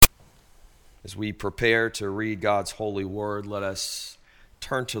As we prepare to read God's holy word, let us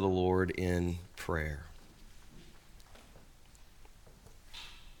turn to the Lord in prayer.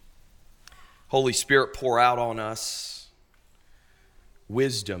 Holy Spirit, pour out on us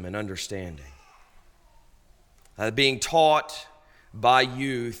wisdom and understanding. Being taught by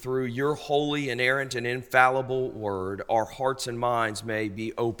you through your holy, inerrant, and infallible word, our hearts and minds may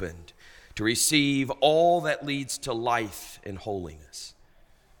be opened to receive all that leads to life and holiness.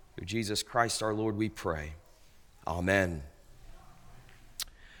 Through Jesus Christ our Lord we pray. Amen.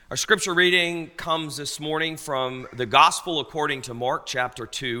 Our scripture reading comes this morning from the Gospel according to Mark chapter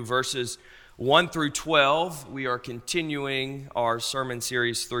 2, verses 1 through 12. We are continuing our sermon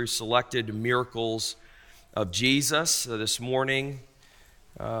series through selected miracles of Jesus. So this morning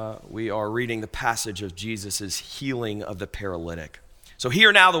we are reading the passage of Jesus' healing of the paralytic. So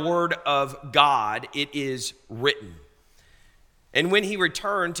hear now the word of God. It is written. And when he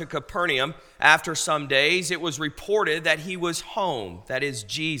returned to Capernaum after some days, it was reported that he was home, that is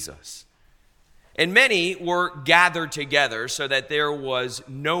Jesus. And many were gathered together so that there was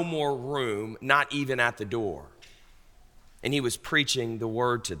no more room, not even at the door. And he was preaching the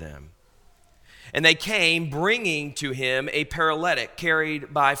word to them. And they came, bringing to him a paralytic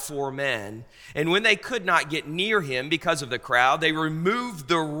carried by 4 men. And when they could not get near him because of the crowd, they removed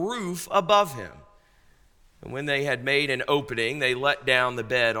the roof above him. And when they had made an opening, they let down the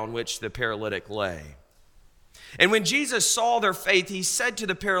bed on which the paralytic lay. And when Jesus saw their faith, he said to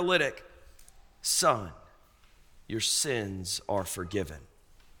the paralytic, "Son, your sins are forgiven."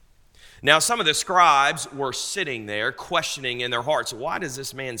 Now some of the scribes were sitting there, questioning in their hearts, why does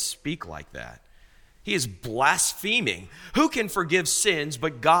this man speak like that? He is blaspheming. Who can forgive sins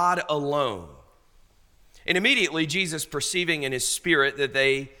but God alone? And immediately Jesus, perceiving in his spirit that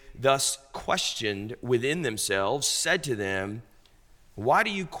they thus questioned within themselves, said to them, "Why do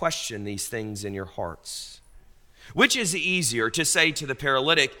you question these things in your hearts? Which is easier, to say to the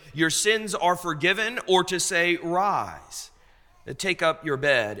paralytic, 'Your sins are forgiven,' or to say, 'Rise, take up your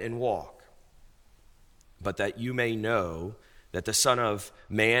bed and walk'? But that you may know that the Son of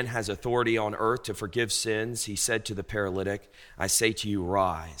Man has authority on earth to forgive sins," he said to the paralytic, "I say to you,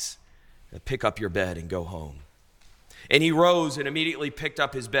 rise, pick up your bed and go home." And he rose and immediately picked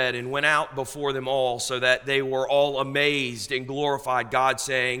up his bed and went out before them all, so that they were all amazed and glorified God,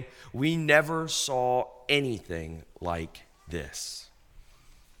 saying, "We never saw anything like this."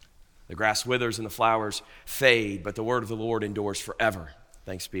 The grass withers and the flowers fade, but the word of the Lord endures forever.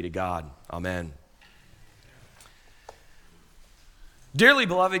 Thanks be to God. Amen. Dearly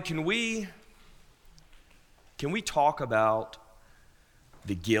beloved, can we talk about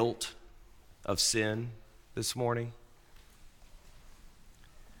the guilt of sin this morning?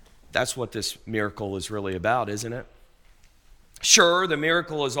 That's what this miracle is really about, isn't it? Sure, the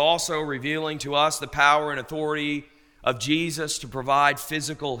miracle is also revealing to us the power and authority of Jesus to provide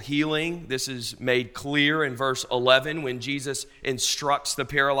physical healing. This is made clear in verse 11 when Jesus instructs the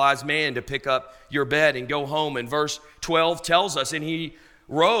paralyzed man to pick up your bed and go home. And verse 12 tells us, and he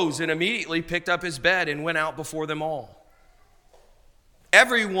rose and immediately picked up his bed and went out before them all.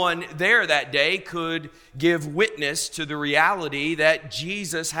 Everyone there that day could give witness to the reality that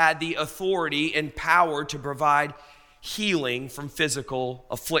Jesus had the authority and power to provide healing from physical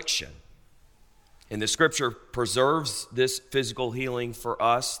affliction. And the scripture preserves this physical healing for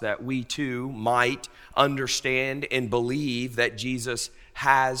us that we too might understand and believe that Jesus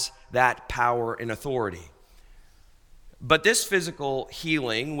has that power and authority. But this physical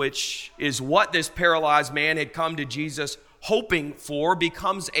healing, which is what this paralyzed man had come to Jesus hoping for,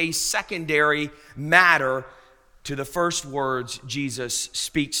 becomes a secondary matter to the first words Jesus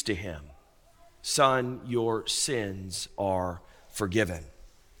speaks to him. "Son, your sins are forgiven."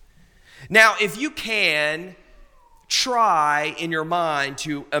 Now, if you can, try in your mind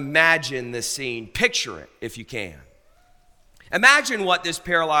to imagine this scene. Picture it if you can. Imagine what this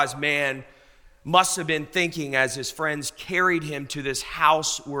paralyzed man must have been thinking as his friends carried him to this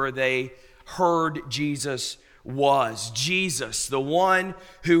house where they heard Jesus was. Jesus, the one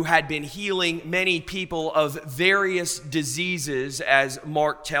who had been healing many people of various diseases, as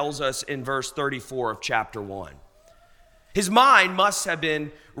Mark tells us in verse 34 of chapter 1. His mind must have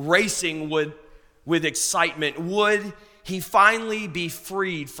been racing with excitement. Would he finally be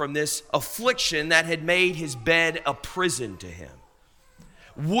freed from this affliction that had made his bed a prison to him?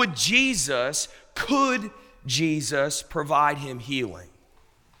 Could Jesus provide him healing?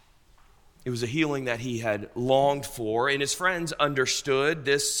 It was a healing that he had longed for, and his friends understood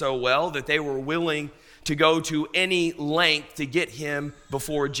this so well that they were willing to go to any length to get him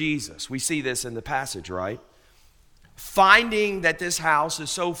before Jesus. We see this in the passage, right? finding that this house is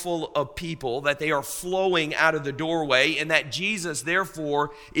so full of people that they are flowing out of the doorway and that Jesus,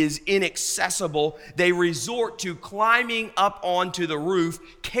 therefore, is inaccessible, they resort to climbing up onto the roof,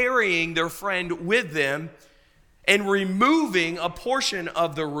 carrying their friend with them, and removing a portion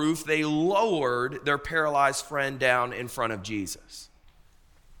of the roof. They lowered their paralyzed friend down in front of Jesus.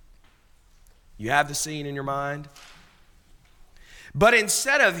 You have the scene in your mind? But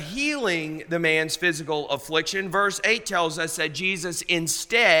instead of healing the man's physical affliction, verse 8 tells us that Jesus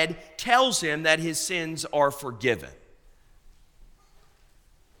instead tells him that his sins are forgiven.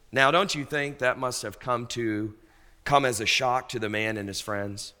 Now, don't you think that must have come as a shock to the man and his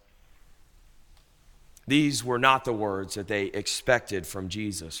friends? These were not the words that they expected from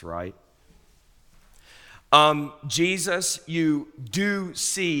Jesus, right? Jesus, you do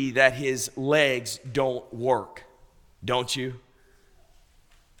see that his legs don't work, don't you?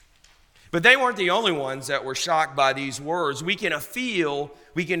 But they weren't the only ones that were shocked by these words. We can feel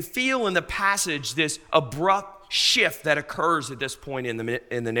in the passage this abrupt shift that occurs at this point in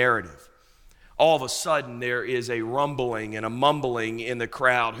the narrative. All of a sudden, there is a rumbling and a mumbling in the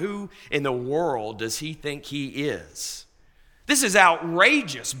crowd. Who in the world does he think he is? This is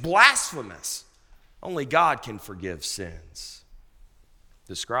outrageous, blasphemous. Only God can forgive sins.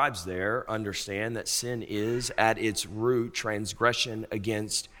 The scribes there understand that sin is, at its root, transgression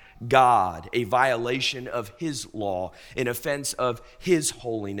against God, a violation of his law, an offense of his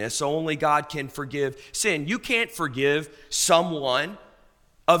holiness. So only God can forgive sin. You can't forgive someone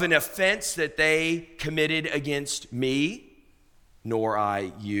of an offense that they committed against me, nor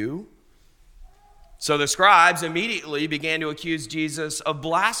I you. So the scribes immediately began to accuse Jesus of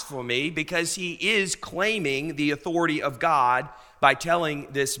blasphemy because he is claiming the authority of God by telling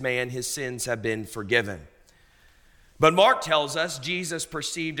this man his sins have been forgiven. But Mark tells us Jesus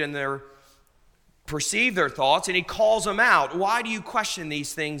perceived their thoughts, and he calls them out. Why do you question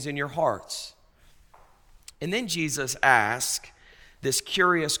these things in your hearts? And then Jesus asks this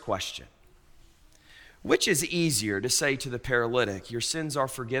curious question. Which is easier, to say to the paralytic, your sins are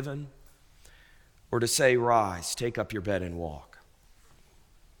forgiven, or to say, rise, take up your bed and walk?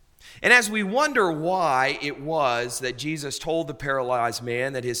 And as we wonder why it was that Jesus told the paralyzed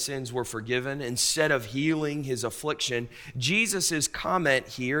man that his sins were forgiven instead of healing his affliction, Jesus' comment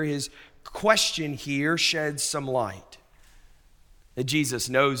here, his question here, sheds some light. Jesus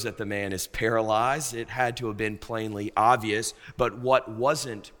knows that the man is paralyzed. It had to have been plainly obvious, but what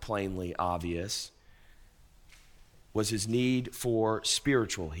wasn't plainly obvious was his need for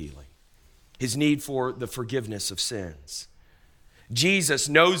spiritual healing, his need for the forgiveness of sins. Jesus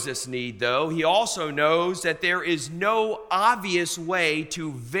knows this need, though. He also knows that there is no obvious way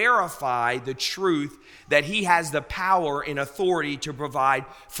to verify the truth that he has the power and authority to provide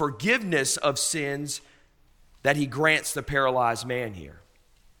forgiveness of sins that he grants the paralyzed man here.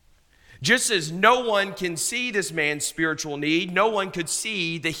 Just as no one can see this man's spiritual need, no one could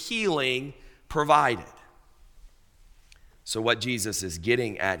see the healing provided. So what Jesus is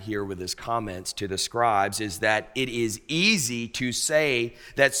getting at here with his comments to the scribes is that it is easy to say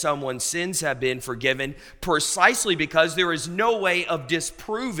that someone's sins have been forgiven precisely because there is no way of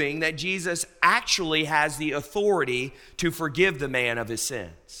disproving that Jesus actually has the authority to forgive the man of his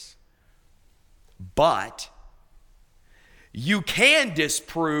sins. But you can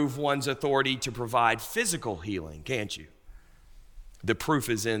disprove one's authority to provide physical healing, can't you? The proof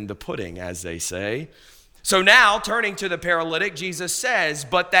is in the pudding, as they say. So now, turning to the paralytic, Jesus says,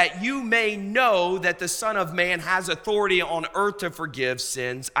 but that you may know that the Son of Man has authority on earth to forgive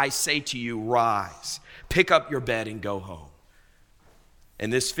sins, I say to you, rise, pick up your bed and go home.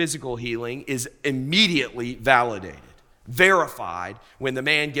 And this physical healing is immediately validated, verified when the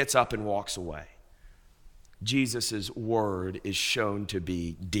man gets up and walks away. Jesus' word is shown to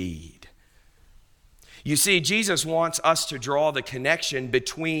be deed. You see, Jesus wants us to draw the connection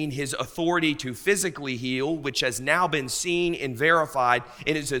between his authority to physically heal, which has now been seen and verified,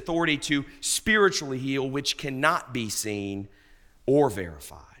 and his authority to spiritually heal, which cannot be seen or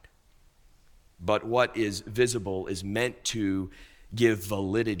verified. But what is visible is meant to give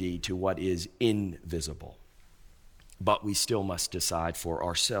validity to what is invisible. But we still must decide for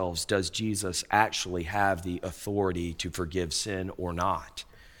ourselves, does Jesus actually have the authority to forgive sin or not?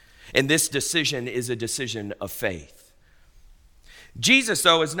 And this decision is a decision of faith. Jesus,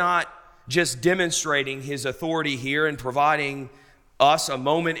 though, is not just demonstrating his authority here and providing us a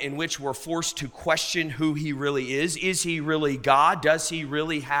moment in which we're forced to question who he really is. Is he really God? Does he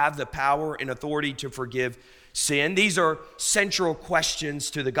really have the power and authority to forgive sin? These are central questions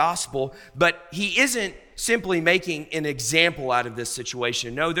to the gospel, but he isn't simply making an example out of this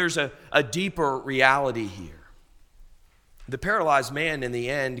situation. No, there's a deeper reality here. The paralyzed man in the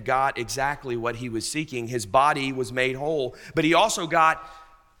end got exactly what he was seeking. His body was made whole, but he also got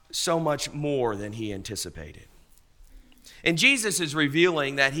so much more than he anticipated. And Jesus is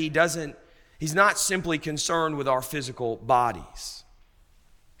revealing that he's not simply concerned with our physical bodies.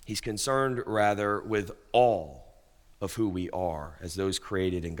 He's concerned rather with all of who we are as those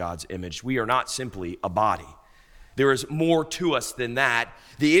created in God's image. We are not simply a body. There is more to us than that.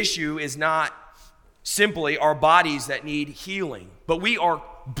 The issue is not simply our bodies that need healing, but we are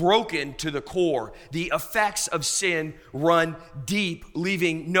broken to the core. The effects of sin run deep,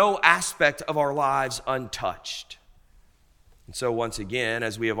 leaving no aspect of our lives untouched. And so once again,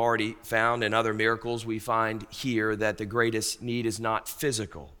 as we have already found in other miracles, we find here that the greatest need is not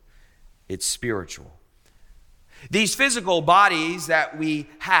physical, it's spiritual. These physical bodies that we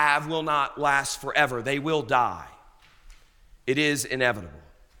have will not last forever. They will die. It is inevitable.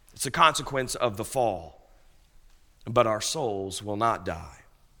 It's a consequence of the fall. But our souls will not die.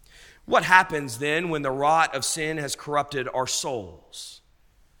 What happens then when the rot of sin has corrupted our souls?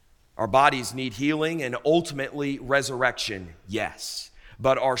 Our bodies need healing and ultimately resurrection, yes.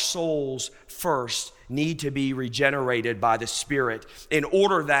 But our souls first need to be regenerated by the Spirit in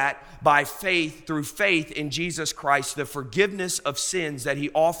order that by faith, through faith in Jesus Christ, the forgiveness of sins that he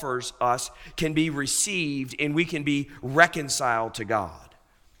offers us can be received and we can be reconciled to God.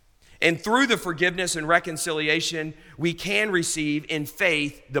 And through the forgiveness and reconciliation, we can receive in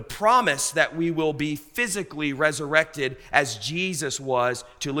faith the promise that we will be physically resurrected as Jesus was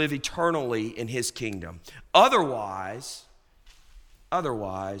to live eternally in his kingdom. Otherwise,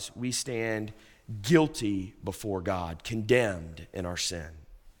 we stand guilty before God, condemned in our sin.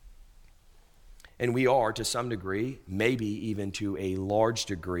 And we are, to some degree, maybe even to a large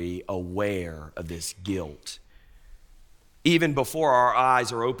degree, aware of this guilt. Even before our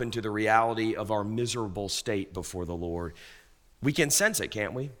eyes are open to the reality of our miserable state before the Lord, we can sense it,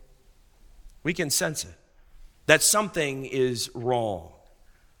 can't we? We can sense it, that something is wrong.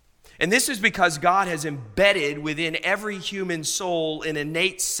 And this is because God has embedded within every human soul an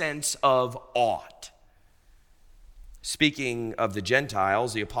innate sense of ought. Speaking of the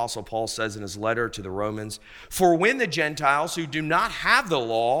Gentiles, the Apostle Paul says in his letter to the Romans, "For when the Gentiles who do not have the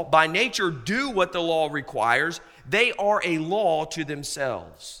law by nature do what the law requires, they are a law to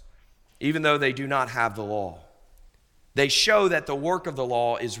themselves, even though they do not have the law. They show that the work of the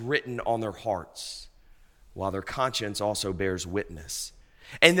law is written on their hearts, while their conscience also bears witness.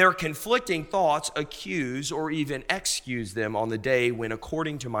 And their conflicting thoughts accuse or even excuse them on the day when,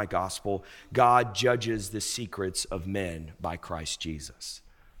 according to my gospel, God judges the secrets of men by Christ Jesus."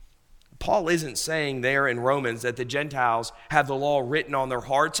 Paul isn't saying there in Romans that the Gentiles have the law written on their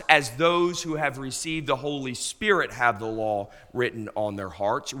hearts as those who have received the Holy Spirit have the law written on their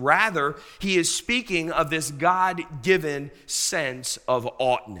hearts. Rather, he is speaking of this God-given sense of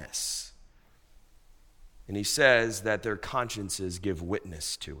oughtness. And he says that their consciences give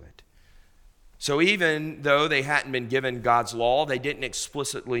witness to it. So even though they hadn't been given God's law, they didn't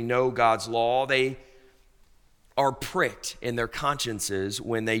explicitly know God's law, they are pricked in their consciences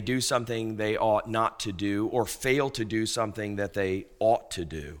when they do something they ought not to do or fail to do something that they ought to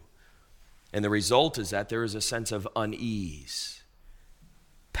do. And the result is that there is a sense of unease,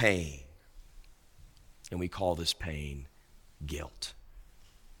 pain. And we call this pain guilt.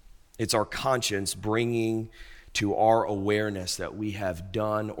 It's our conscience bringing to our awareness that we have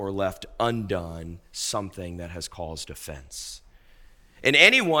done or left undone something that has caused offense. And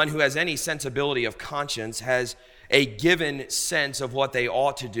anyone who has any sensibility of conscience has a given sense of what they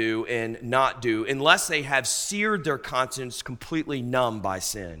ought to do and not do, unless they have seared their conscience completely numb by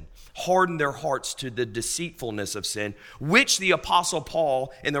sin, hardened their hearts to the deceitfulness of sin, which the Apostle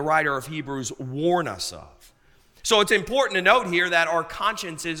Paul and the writer of Hebrews warn us of. So it's important to note here that our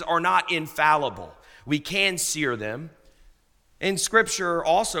consciences are not infallible. We can sear them. And Scripture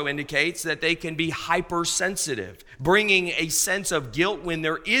also indicates that they can be hypersensitive, bringing a sense of guilt when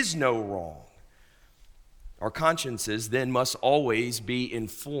there is no wrong. Our consciences then must always be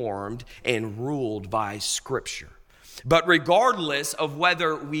informed and ruled by Scripture. But regardless of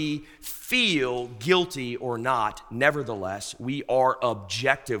whether we feel guilty or not, nevertheless, we are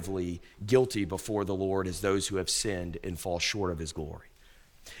objectively guilty before the Lord as those who have sinned and fall short of his glory.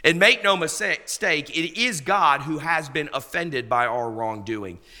 And make no mistake, it is God who has been offended by our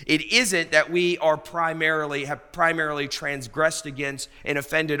wrongdoing. It isn't that we have primarily transgressed against and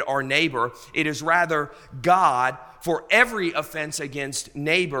offended our neighbor. It is rather God, for every offense against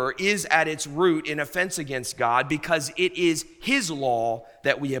neighbor is at its root an offense against God, because it is his law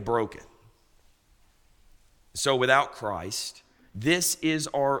that we have broken. So without Christ, this is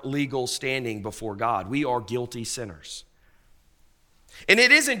our legal standing before God. We are guilty sinners. And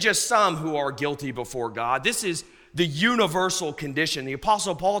it isn't just some who are guilty before God. This is the universal condition. The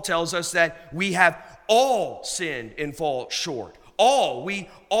Apostle Paul tells us that we have all sinned and fall short. We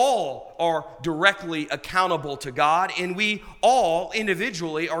all are directly accountable to God, and we all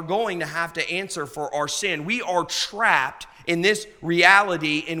individually are going to have to answer for our sin. We are trapped in this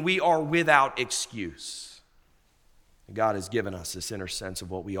reality, and we are without excuse. God has given us this inner sense of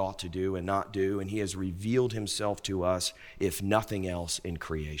what we ought to do and not do, and He has revealed Himself to us, if nothing else, in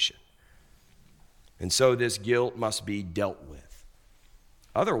creation. And so this guilt must be dealt with.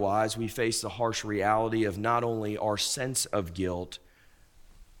 Otherwise, we face the harsh reality of not only our sense of guilt,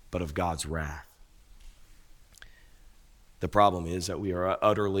 but of God's wrath. The problem is that we are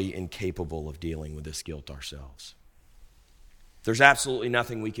utterly incapable of dealing with this guilt ourselves. There's absolutely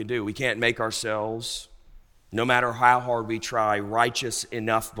nothing we can do. We can't make ourselves, no matter how hard we try, righteous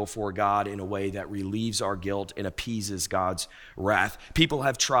enough before God in a way that relieves our guilt and appeases God's wrath. People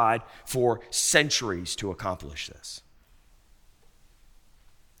have tried for centuries to accomplish this.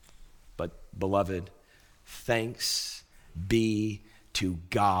 But, beloved, thanks be to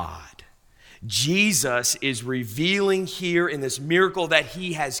God. Jesus is revealing here in this miracle that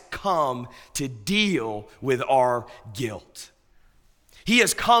He has come to deal with our guilt. He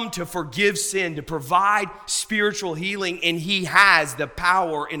has come to forgive sin, to provide spiritual healing, and He has the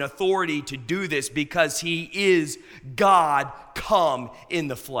power and authority to do this because He is God come in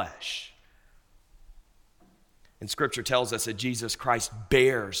the flesh. And Scripture tells us that Jesus Christ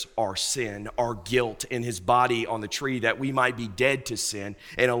bears our sin, our guilt in His body on the tree, that we might be dead to sin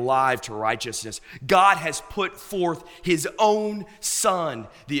and alive to righteousness. God has put forth His own Son,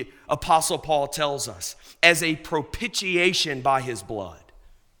 the Apostle Paul tells us, as a propitiation by His blood.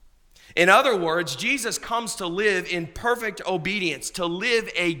 In other words, Jesus comes to live in perfect obedience, to live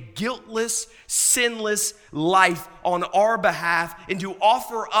a guiltless, sinless life on our behalf, and to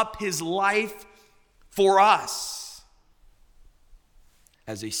offer up His life for us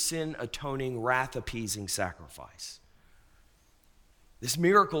as a sin-atoning, wrath-appeasing sacrifice. This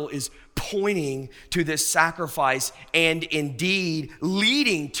miracle is pointing to this sacrifice and indeed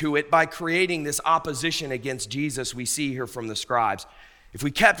leading to it by creating this opposition against Jesus we see here from the scribes. If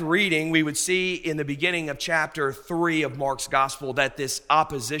we kept reading, we would see in the beginning of chapter 3 of Mark's gospel that this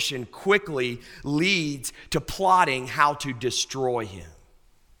opposition quickly leads to plotting how to destroy Him.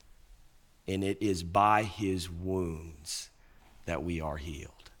 And it is by His wounds that we are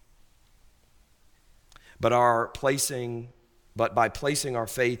healed. But by placing our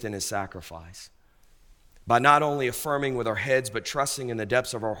faith in His sacrifice, by not only affirming with our heads, but trusting in the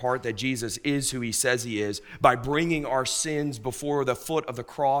depths of our heart that Jesus is who He says He is, by bringing our sins before the foot of the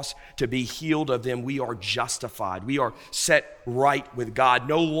cross to be healed of them, we are justified. We are set right with God,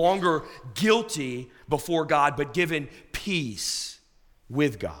 no longer guilty before God, but given peace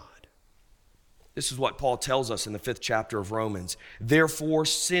with God. This is what Paul tells us in the 5th chapter of Romans. Therefore,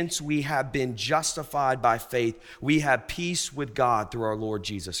 since we have been justified by faith, we have peace with God through our Lord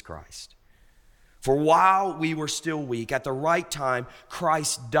Jesus Christ. For while we were still weak, at the right time,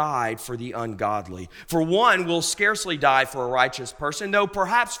 Christ died for the ungodly. For one will scarcely die for a righteous person, though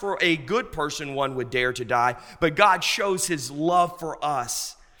perhaps for a good person one would dare to die. But God shows His love for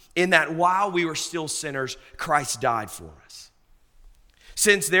us in that while we were still sinners, Christ died for us.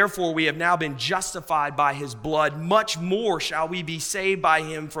 Since therefore we have now been justified by His blood, much more shall we be saved by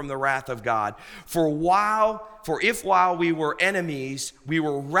Him from the wrath of God. For if while we were enemies, we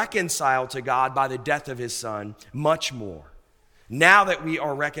were reconciled to God by the death of His Son, much more, now that we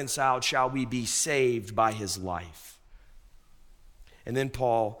are reconciled, shall we be saved by His life. And then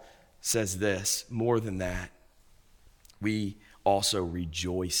Paul says this, more than that, we also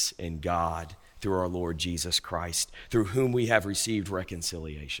rejoice in God through our Lord Jesus Christ, through whom we have received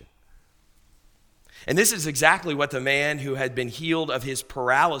reconciliation. And this is exactly what the man who had been healed of his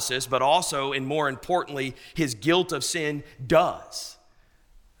paralysis, but also, and more importantly, his guilt of sin does.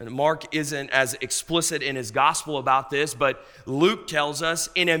 And Mark isn't as explicit in his gospel about this, but Luke tells us,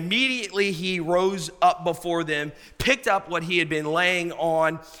 and immediately he rose up before them, picked up what he had been laying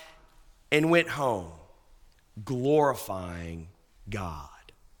on, and went home, glorifying God.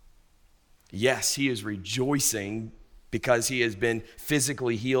 Yes, he is rejoicing because he has been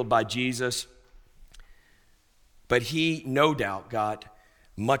physically healed by Jesus, but he no doubt got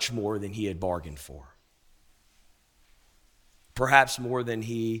much more than he had bargained for. Perhaps more than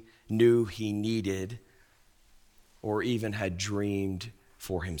he knew he needed or even had dreamed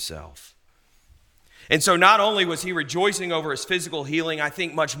for himself. And so not only was he rejoicing over his physical healing, I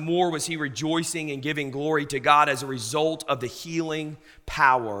think much more was he rejoicing and giving glory to God as a result of the healing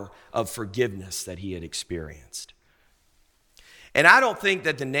power of forgiveness that he had experienced. And I don't think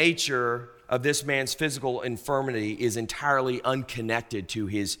that the nature of this man's physical infirmity is entirely unconnected to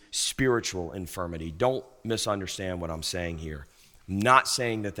his spiritual infirmity. Don't misunderstand what I'm saying here. I'm not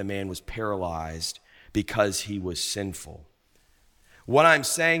saying that the man was paralyzed because he was sinful. What I'm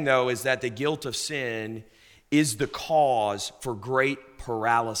saying, though, is that the guilt of sin is the cause for great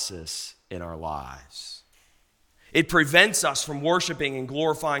paralysis in our lives. It prevents us from worshiping and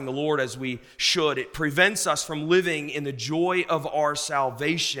glorifying the Lord as we should. It prevents us from living in the joy of our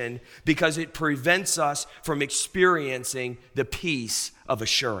salvation because it prevents us from experiencing the peace of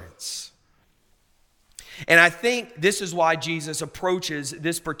assurance. And I think this is why Jesus approaches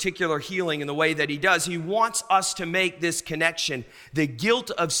this particular healing in the way that he does. He wants us to make this connection. The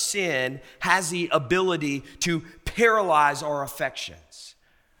guilt of sin has the ability to paralyze our affections,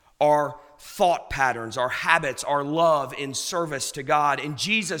 our thought patterns, our habits, our love in service to God. And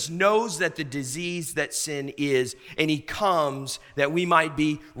Jesus knows that the disease that sin is, and he comes that we might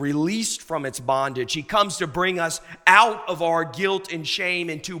be released from its bondage. He comes to bring us out of our guilt and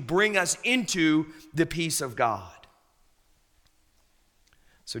shame and to bring us into the peace of God.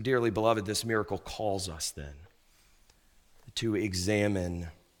 So, dearly beloved, this miracle calls us then to examine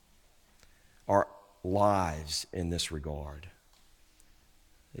our lives in this regard.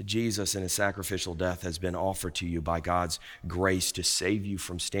 Jesus in his sacrificial death has been offered to you by God's grace to save you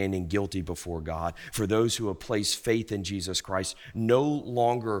from standing guilty before God. For those who have placed faith in Jesus Christ, no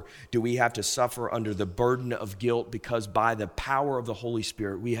longer do we have to suffer under the burden of guilt, because by the power of the Holy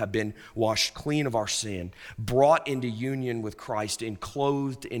Spirit we have been washed clean of our sin, brought into union with Christ, and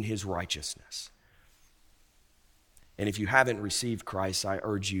clothed in his righteousness. And if you haven't received Christ, I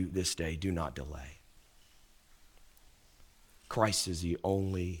urge you this day, do not delay. Christ is the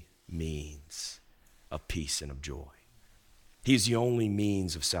only means of peace and of joy. He's the only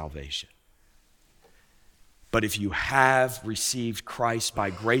means of salvation. But if you have received Christ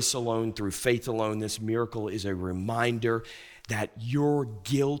by grace alone, through faith alone, this miracle is a reminder that your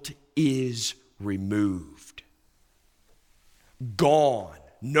guilt is removed. Gone.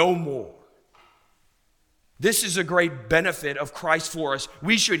 No more. This is a great benefit of Christ for us.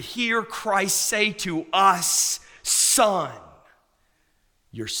 We should hear Christ say to us, "Son,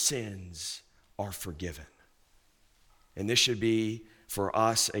 your sins are forgiven." And this should be for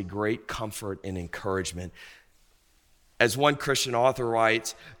us a great comfort and encouragement. As one Christian author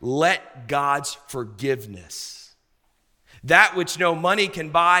writes, let God's forgiveness, that which no money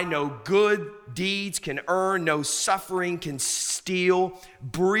can buy, no good deeds can earn, no suffering can steal,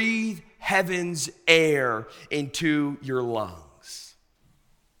 breathe heaven's air into your lungs.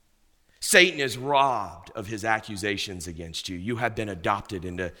 Satan is robbed of his accusations against you. You have been adopted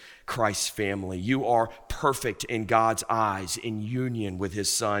into Christ's family. You are perfect in God's eyes, in union with his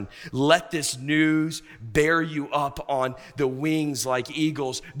Son. Let this news bear you up on the wings like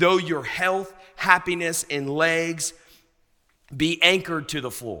eagles. Though your health, happiness, and legs be anchored to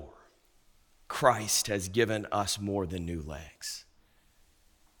the floor, Christ has given us more than new legs.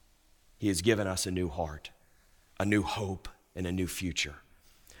 He has given us a new heart, a new hope, and a new future.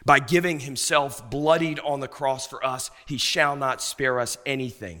 By giving himself bloodied on the cross for us, he shall not spare us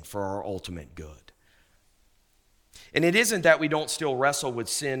anything for our ultimate good. And it isn't that we don't still wrestle with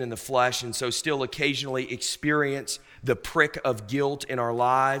sin in the flesh and so still occasionally experience the prick of guilt in our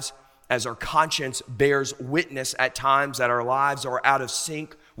lives, as our conscience bears witness at times that our lives are out of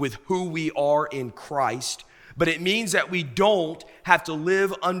sync with who we are in Christ. But it means that we don't have to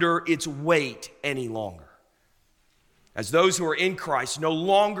live under its weight any longer. As those who are in Christ, no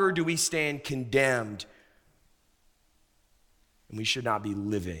longer do we stand condemned. And we should not be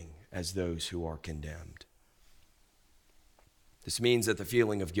living as those who are condemned. This means that the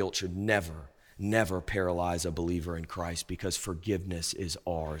feeling of guilt should never paralyze a believer in Christ, because forgiveness is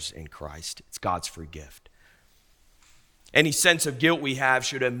ours in Christ. It's God's free gift. Any sense of guilt we have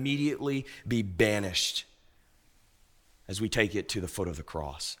should immediately be banished as we take it to the foot of the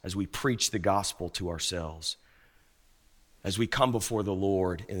cross, as we preach the gospel to ourselves, as we come before the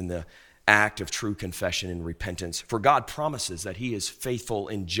Lord in the act of true confession and repentance. For God promises that he is faithful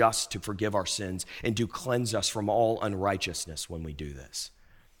and just to forgive our sins and to cleanse us from all unrighteousness when we do this.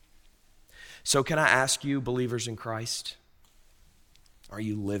 So can I ask you, believers in Christ, are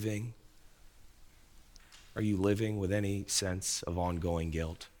you living with any sense of ongoing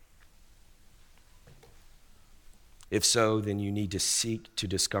guilt? If so, then you need to seek to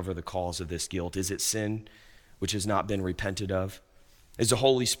discover the cause of this guilt. Is it sin which has not been repented of? Is the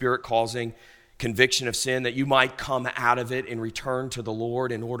Holy Spirit causing conviction of sin that you might come out of it and return to the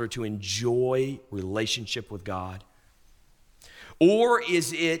Lord in order to enjoy relationship with God? Or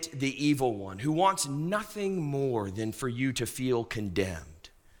is it the evil one who wants nothing more than for you to feel condemned,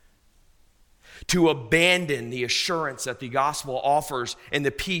 to abandon the assurance that the gospel offers and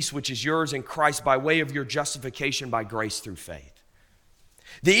the peace which is yours in Christ by way of your justification by grace through faith?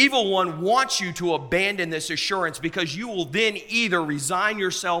 The evil one wants you to abandon this assurance because you will then either resign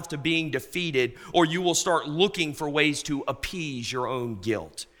yourself to being defeated or you will start looking for ways to appease your own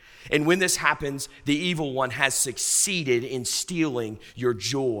guilt. And when this happens, the evil one has succeeded in stealing your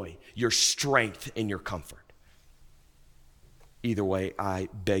joy, your strength, and your comfort. Either way, I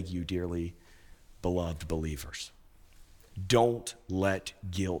beg you, dearly beloved believers, don't let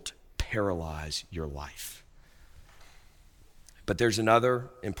guilt paralyze your life. But there's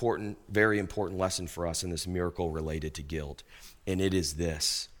another important, very important lesson for us in this miracle related to guilt, and it is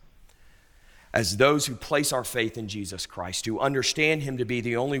this. As those who place our faith in Jesus Christ, who understand him to be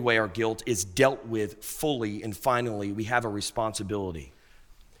the only way our guilt is dealt with fully and finally, we have a responsibility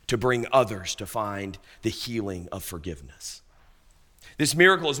to bring others to find the healing of forgiveness. This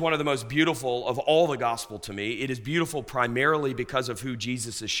miracle is one of the most beautiful of all the gospel to me. It is beautiful primarily because of who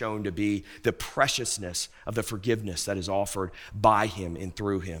Jesus is shown to be, the preciousness of the forgiveness that is offered by him and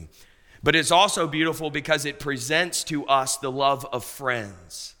through him. But it's also beautiful because it presents to us the love of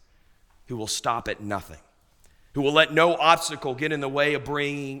friends who will stop at nothing, who will let no obstacle get in the way of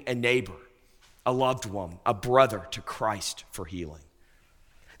bringing a neighbor, a loved one, a brother to Christ for healing.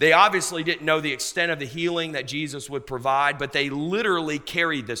 They obviously didn't know the extent of the healing that Jesus would provide, but they literally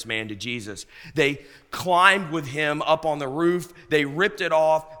carried this man to Jesus. They climbed with him up on the roof. They ripped it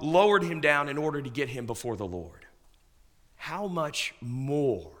off, lowered him down in order to get him before the Lord. How much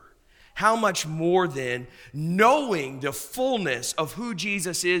more then, knowing the fullness of who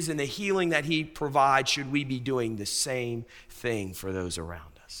Jesus is and the healing that he provides, should we be doing the same thing for those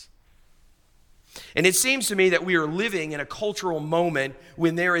around us? And it seems to me that we are living in a cultural moment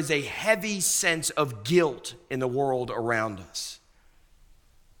when there is a heavy sense of guilt in the world around us.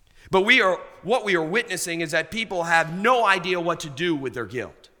 But what we are witnessing is that people have no idea what to do with their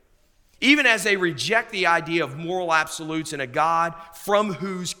guilt. Even as they reject the idea of moral absolutes and a God from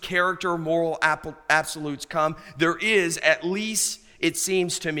whose character moral absolutes come, there is, at least it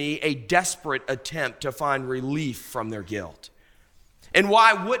seems to me, a desperate attempt to find relief from their guilt. And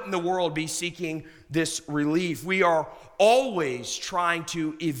why wouldn't the world be seeking this relief? We are always trying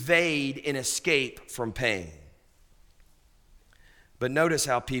to evade and escape from pain. But notice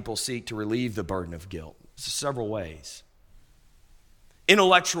how people seek to relieve the burden of guilt. Several ways.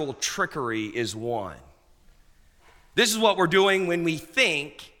 Intellectual trickery is one. This is what we're doing when we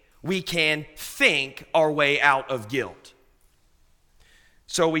think we can think our way out of guilt.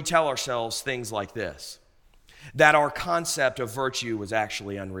 So we tell ourselves things like this, that our concept of virtue was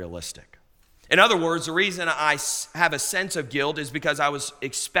actually unrealistic. In other words, the reason I have a sense of guilt is because I was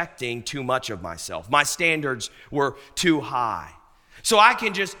expecting too much of myself. My standards were too high. So I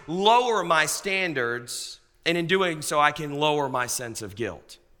can just lower my standards, and in doing so, I can lower my sense of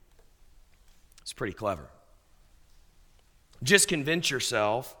guilt. It's pretty clever. Just convince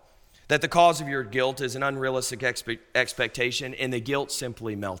yourself that the cause of your guilt is an unrealistic expectation, and the guilt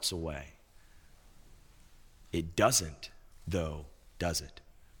simply melts away. It doesn't, though, does it?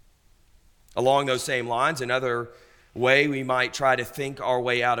 Along those same lines, another way we might try to think our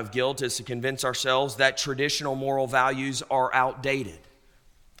way out of guilt is to convince ourselves that traditional moral values are outdated.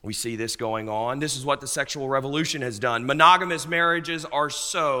 We see this going on. This is what the sexual revolution has done. Monogamous marriages are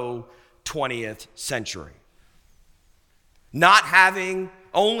so 20th century.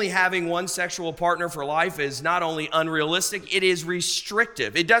 Only having one sexual partner for life is not only unrealistic, it is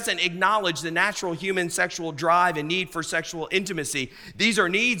restrictive. It doesn't acknowledge the natural human sexual drive and need for sexual intimacy. These are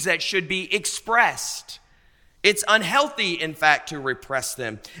needs that should be expressed. It's unhealthy, in fact, to repress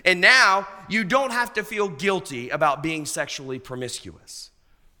them. And now you don't have to feel guilty about being sexually promiscuous.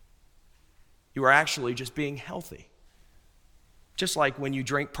 You are actually just being healthy. Just like when you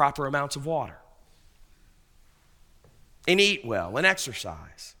drink proper amounts of water and eat well and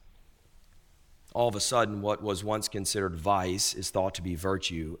exercise. All of a sudden, what was once considered vice is thought to be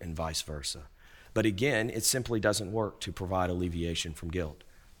virtue and vice versa. But again, it simply doesn't work to provide alleviation from guilt.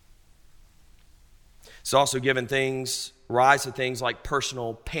 It's also given rise to things like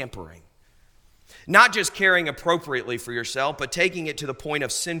personal pampering. Not just caring appropriately for yourself, but taking it to the point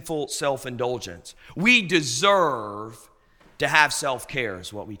of sinful self-indulgence. We deserve to have self-care,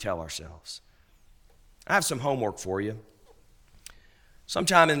 is what we tell ourselves. I have some homework for you.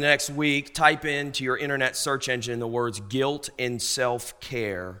 Sometime in the next week, type into your internet search engine the words guilt and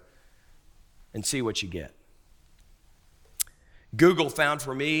self-care and see what you get. Google found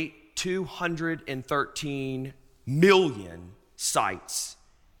for me 213 million sites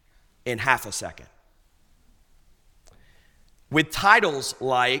in half a second. With titles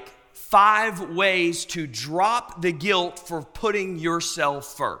like 5 Ways to Drop the Guilt for Putting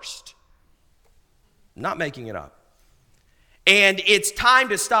Yourself First. I'm not making it up. And it's time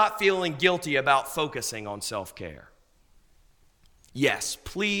to stop feeling guilty about focusing on self-care. Yes,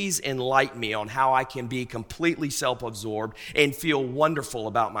 please enlighten me on how I can be completely self-absorbed and feel wonderful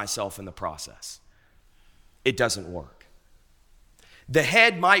about myself in the process. It doesn't work. The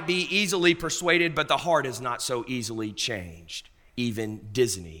head might be easily persuaded, but the heart is not so easily changed. Even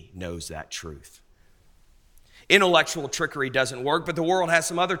Disney knows that truth. Intellectual trickery doesn't work, but the world has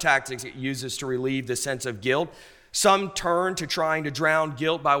some other tactics it uses to relieve the sense of guilt. Some turn to trying to drown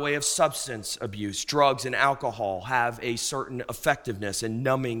guilt by way of substance abuse. Drugs and alcohol have a certain effectiveness in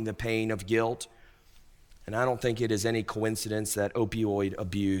numbing the pain of guilt. And I don't think it is any coincidence that opioid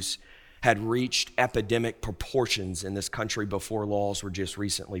abuse had reached epidemic proportions in this country before laws were just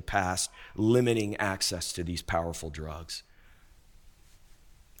recently passed limiting access to these powerful drugs.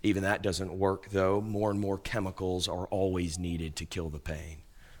 Even that doesn't work, though. More and more chemicals are always needed to kill the pain.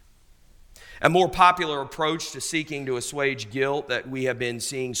 A more popular approach to seeking to assuage guilt that we have been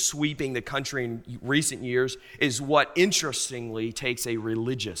seeing sweeping the country in recent years is what interestingly takes a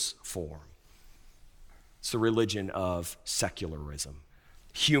religious form. It's the religion of secularism,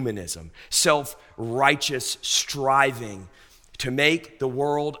 humanism, self-righteous striving to make the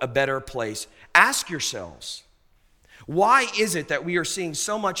world a better place. Ask yourselves, why is it that we are seeing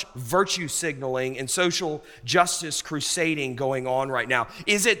so much virtue signaling and social justice crusading going on right now?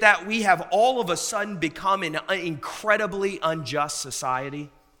 Is it that we have all of a sudden become an incredibly unjust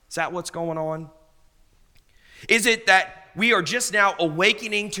society? Is that what's going on? Is it that we are just now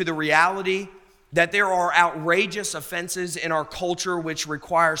awakening to the reality that there are outrageous offenses in our culture which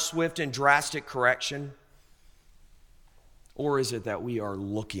require swift and drastic correction? Or is it that we are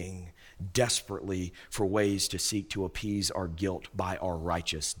looking desperately for ways to seek to appease our guilt by our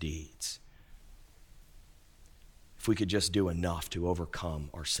righteous deeds? If we could just do enough to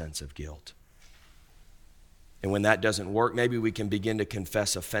overcome our sense of guilt. And when that doesn't work, maybe we can begin to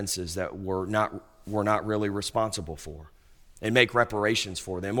confess offenses that we're not really responsible for and make reparations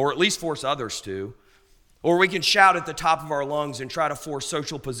for them, or at least force others to. Or we can shout at the top of our lungs and try to force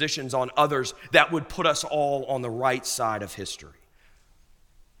social positions on others that would put us all on the right side of history.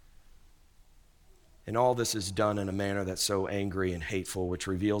 And all this is done in a manner that's so angry and hateful, which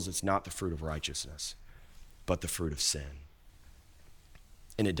reveals it's not the fruit of righteousness, but the fruit of sin.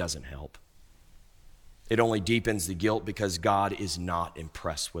 And it doesn't help. It only deepens the guilt because God is not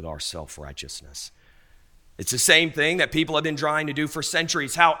impressed with our self-righteousness. It's the same thing that people have been trying to do for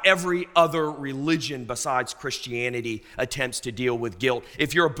centuries, how every other religion besides Christianity attempts to deal with guilt.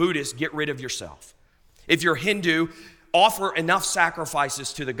 If you're a Buddhist, get rid of yourself. If you're Hindu, offer enough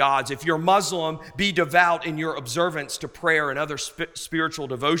sacrifices to the gods. If you're Muslim, be devout in your observance to prayer and other spiritual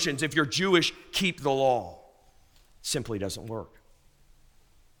devotions. If you're Jewish, keep the law. It simply doesn't work.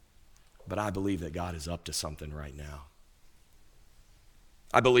 But I believe that God is up to something right now.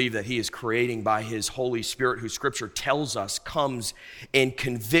 I believe that he is creating by his Holy Spirit, who Scripture tells us comes and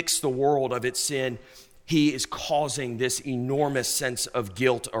convicts the world of its sin. He is causing this enormous sense of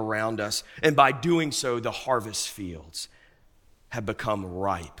guilt around us. And by doing so, the harvest fields have become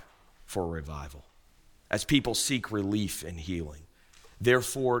ripe for revival as people seek relief and healing.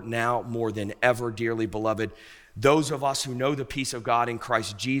 Therefore, now more than ever, dearly beloved, those of us who know the peace of God in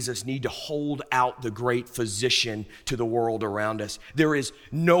Christ Jesus need to hold out the great physician to the world around us. There is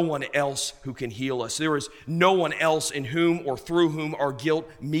no one else who can heal us. There is no one else in whom or through whom our guilt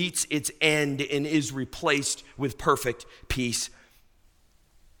meets its end and is replaced with perfect peace.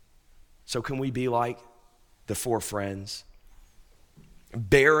 So can we be like the 4 friends,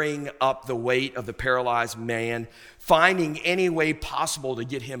 bearing up the weight of the paralyzed man, finding any way possible to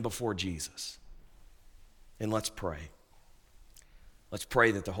get him before Jesus? And let's pray. Let's pray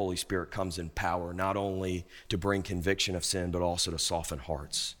that the Holy Spirit comes in power, not only to bring conviction of sin, but also to soften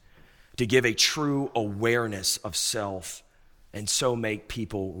hearts, to give a true awareness of self, and so make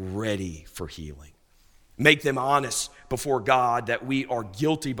people ready for healing. Make them honest before God that we are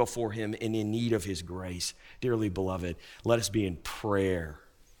guilty before him and in need of his grace. Dearly beloved, let us be in prayer.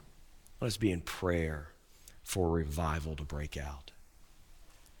 Let us be in prayer for revival to break out.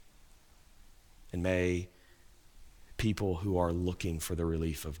 And may people who are looking for the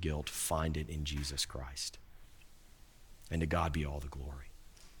relief of guilt find it in Jesus Christ. And to God be all the glory.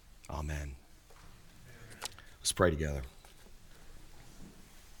 Amen. Let's pray together.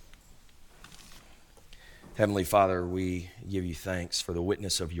 Heavenly Father, we give you thanks for the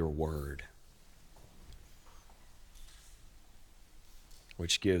witness of your word.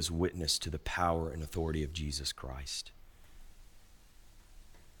 which gives witness to the power and authority of Jesus Christ.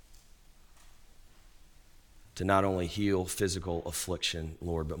 To not only heal physical affliction,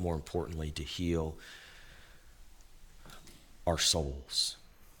 Lord, but more importantly, to heal our souls.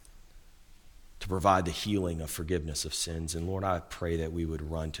 To provide the healing of forgiveness of sins. And Lord, I pray that we would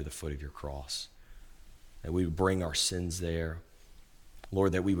run to the foot of your cross. That we would bring our sins there.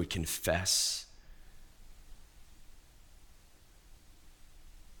 Lord, that we would confess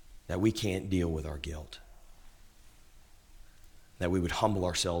that we can't deal with our guilt. That we would humble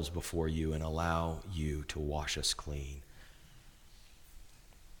ourselves before you and allow you to wash us clean.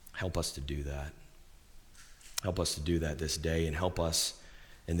 Help us to do that. Help us to do that this day, and help us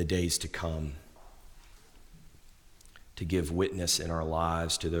in the days to come to give witness in our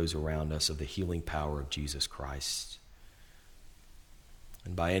lives to those around us of the healing power of Jesus Christ.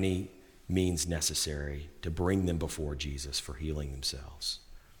 And by any means necessary, to bring them before Jesus for healing themselves.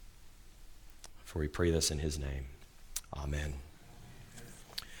 For we pray this in his name. Amen.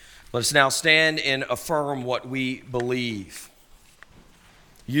 Let us now stand and affirm what we believe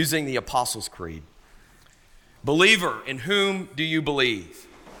using the Apostles' Creed. Believer, in whom do you believe?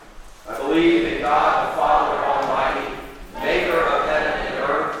 I believe in God the Father